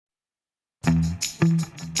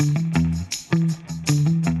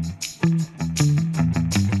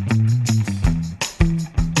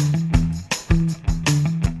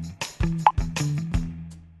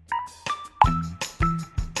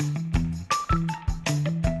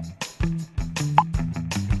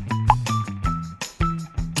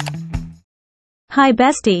Hi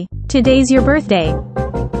bestie, today's your birthday.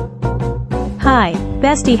 Hi,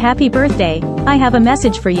 bestie, happy birthday. I have a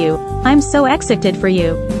message for you. I'm so excited for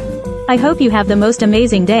you. I hope you have the most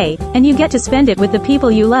amazing day, and you get to spend it with the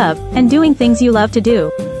people you love, and doing things you love to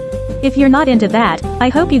do. If you're not into that, I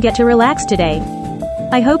hope you get to relax today.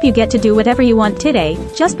 I hope you get to do whatever you want today,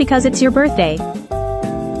 just because it's your birthday.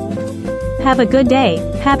 Have a good day,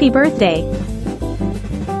 happy birthday.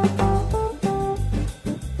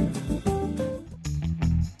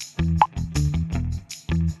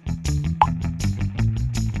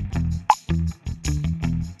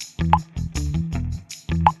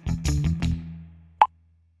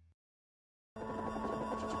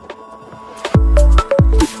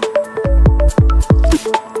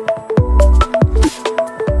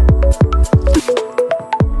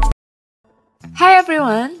 Hi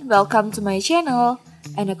everyone, welcome to my channel.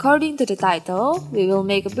 And according to the title, we will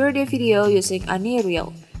make a birthday video using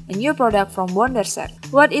Anireel, a new product from WONDERSHARE.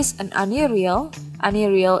 What is an Anireel?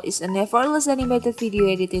 Anireel is an effortless animated video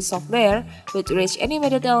editing software with rich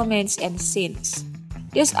animated elements and scenes.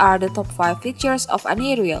 These are the top 5 features of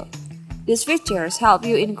Anireel. These features help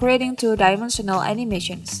you in creating two-dimensional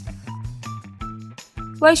animations.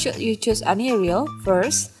 Why should you choose Anireel?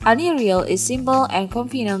 First, Anireel is simple and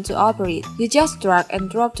convenient to operate. You just drag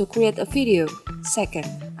and drop to create a video. Second,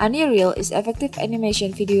 Anireel is effective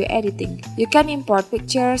animation video editing. You can import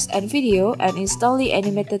pictures and video and instantly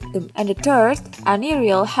animate them. And the third,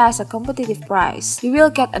 Anireel has a competitive price. You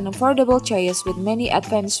will get an affordable choice with many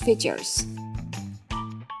advanced features.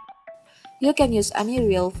 You can use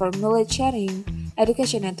Anireel for knowledge sharing,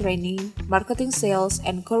 education and training, marketing, sales,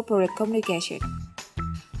 and corporate communication.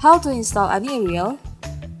 How to install Anireel?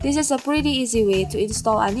 This is a pretty easy way to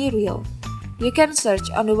install Anireel. You can search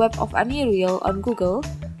on the web of Anireel on Google,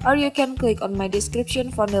 or you can click on my description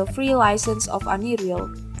for the free license of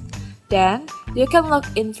Anireel. Then, you can log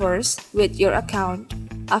in first with your account.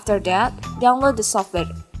 After that, download the software.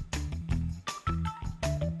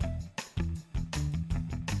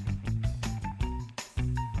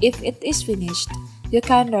 If it is finished, you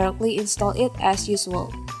can directly install it as usual.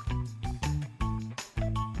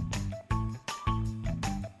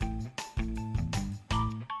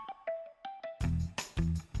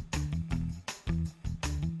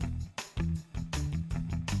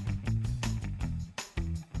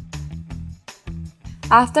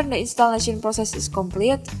 After the installation process is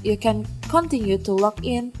complete, you can continue to log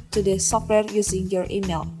in to the software using your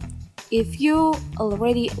email. If you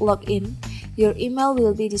already logged in, your email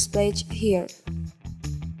will be displayed here.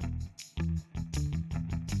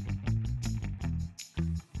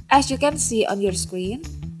 As you can see on your screen,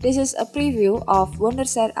 this is a preview of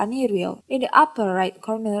WONDERSHARE Anireel. In the upper right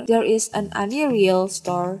corner, there is an Anireel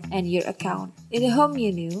store and your account. In the home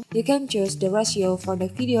menu, you can choose the ratio for the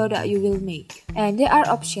video that you will make. And there are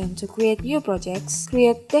options to create new projects,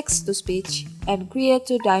 create text-to-speech, and create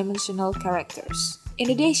two-dimensional characters. In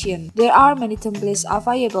addition, there are many templates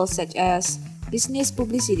available such as business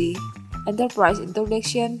publicity, enterprise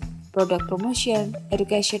introduction, product promotion,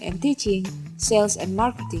 education and teaching, sales and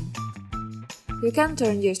marketing. You can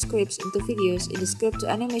turn your scripts into videos in the script to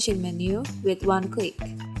animation menu with one click.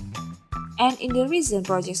 And in the recent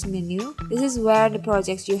projects menu, this is where the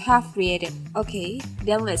projects you have created. Okay,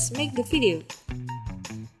 then let's make the video.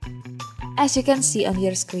 As you can see on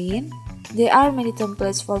your screen, there are many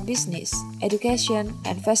templates for business, education,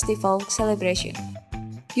 and festival celebration.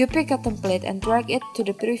 You pick a template and drag it to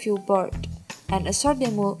the preview board, and a short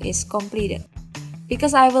demo is completed.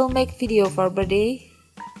 Because I will make video for birthday,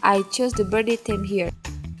 I chose the birthday theme here.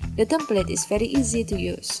 The template is very easy to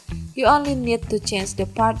use. You only need to change the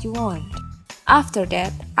part you want. After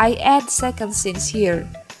that, I add second scenes here,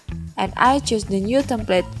 and I choose the new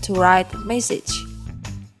template to write message.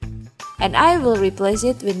 And I will replace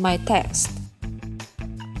it with my text.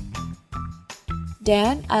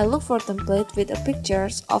 Then, I look for template with a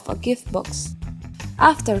pictures of a gift box.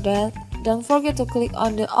 After that, don't forget to click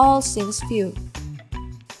on the All Scenes view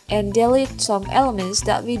and delete some elements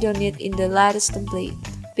that we don't need in the latest template.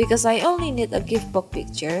 Because I only need a gift box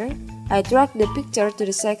picture, I drag the picture to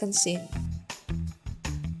the second scene.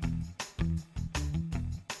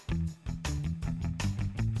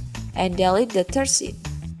 And delete the third scene.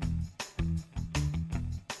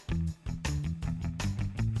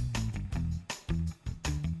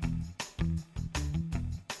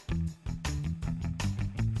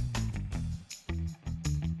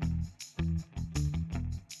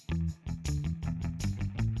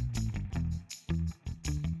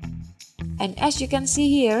 And as you can see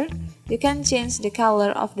here, you can change the color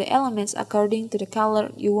of the elements according to the color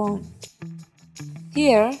you want.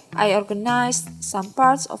 Here, I organized some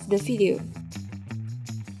parts of the video.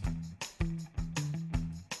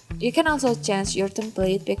 You can also change your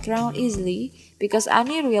template background easily because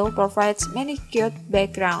Anireel provides many cute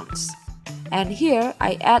backgrounds. And here,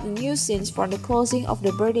 I add new scenes for the closing of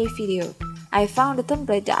the birthday video. I found a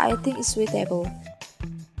template that I think is suitable.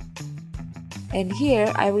 And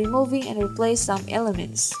here, I'm removing and replace some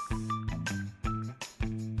elements.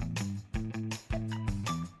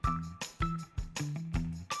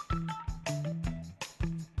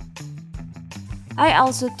 I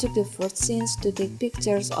also took the first scenes to take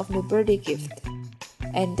pictures of the birthday gift,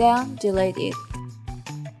 and then delete it.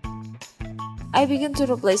 I begin to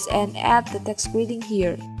replace and add the text greeting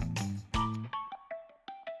here.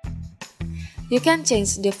 You can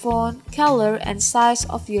change the font, color, and size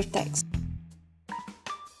of your text.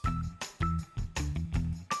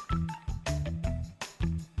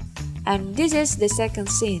 And this is the second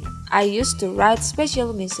scene. I used to write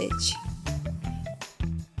special message.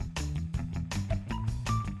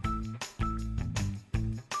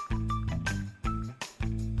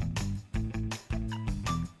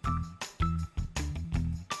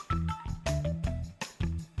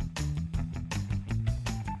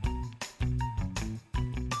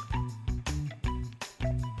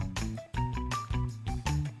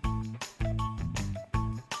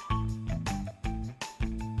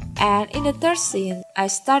 And in the third scene, I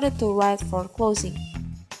started to write for closing.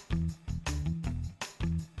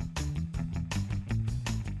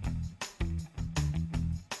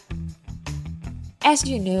 As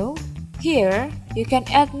you know, here you can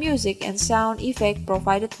add music and sound effect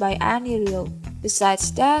provided by Anireel.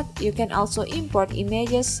 Besides that, you can also import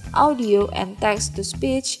images, audio, and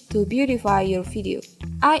text-to-speech to beautify your video.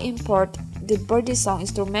 I import the birthday song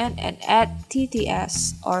instrument and add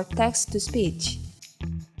TTS or text-to-speech.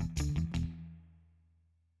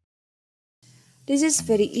 This is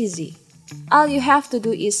very easy. All you have to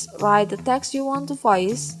do is write the text you want to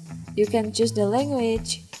voice. You can choose the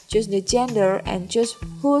language, choose the gender, and choose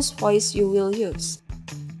whose voice you will use.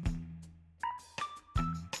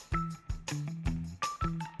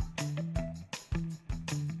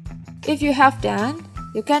 If you have done,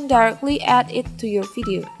 you can directly add it to your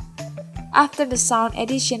video. After the sound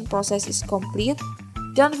edition process is complete,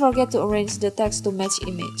 don't forget to arrange the text to match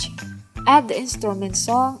image. Add the instrument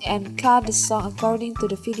song and cut the song according to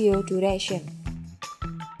the video duration.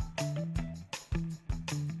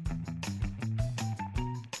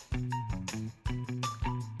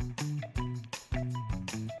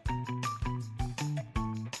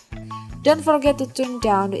 Don't forget to turn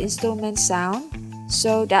down the instrument sound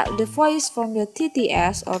so that the voice from the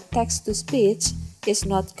TTS or text-to-speech is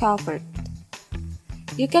not covered.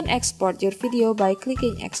 You can export your video by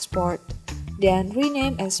clicking export. Then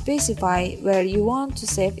rename and specify where you want to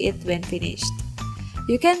save it when finished.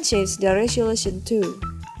 You can change the resolution too,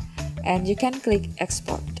 and you can click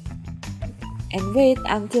export and wait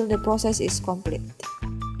until the process is complete.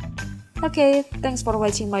 Okay, thanks for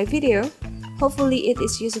watching my video. Hopefully it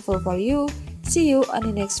is useful for you. See you on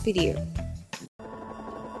the next video.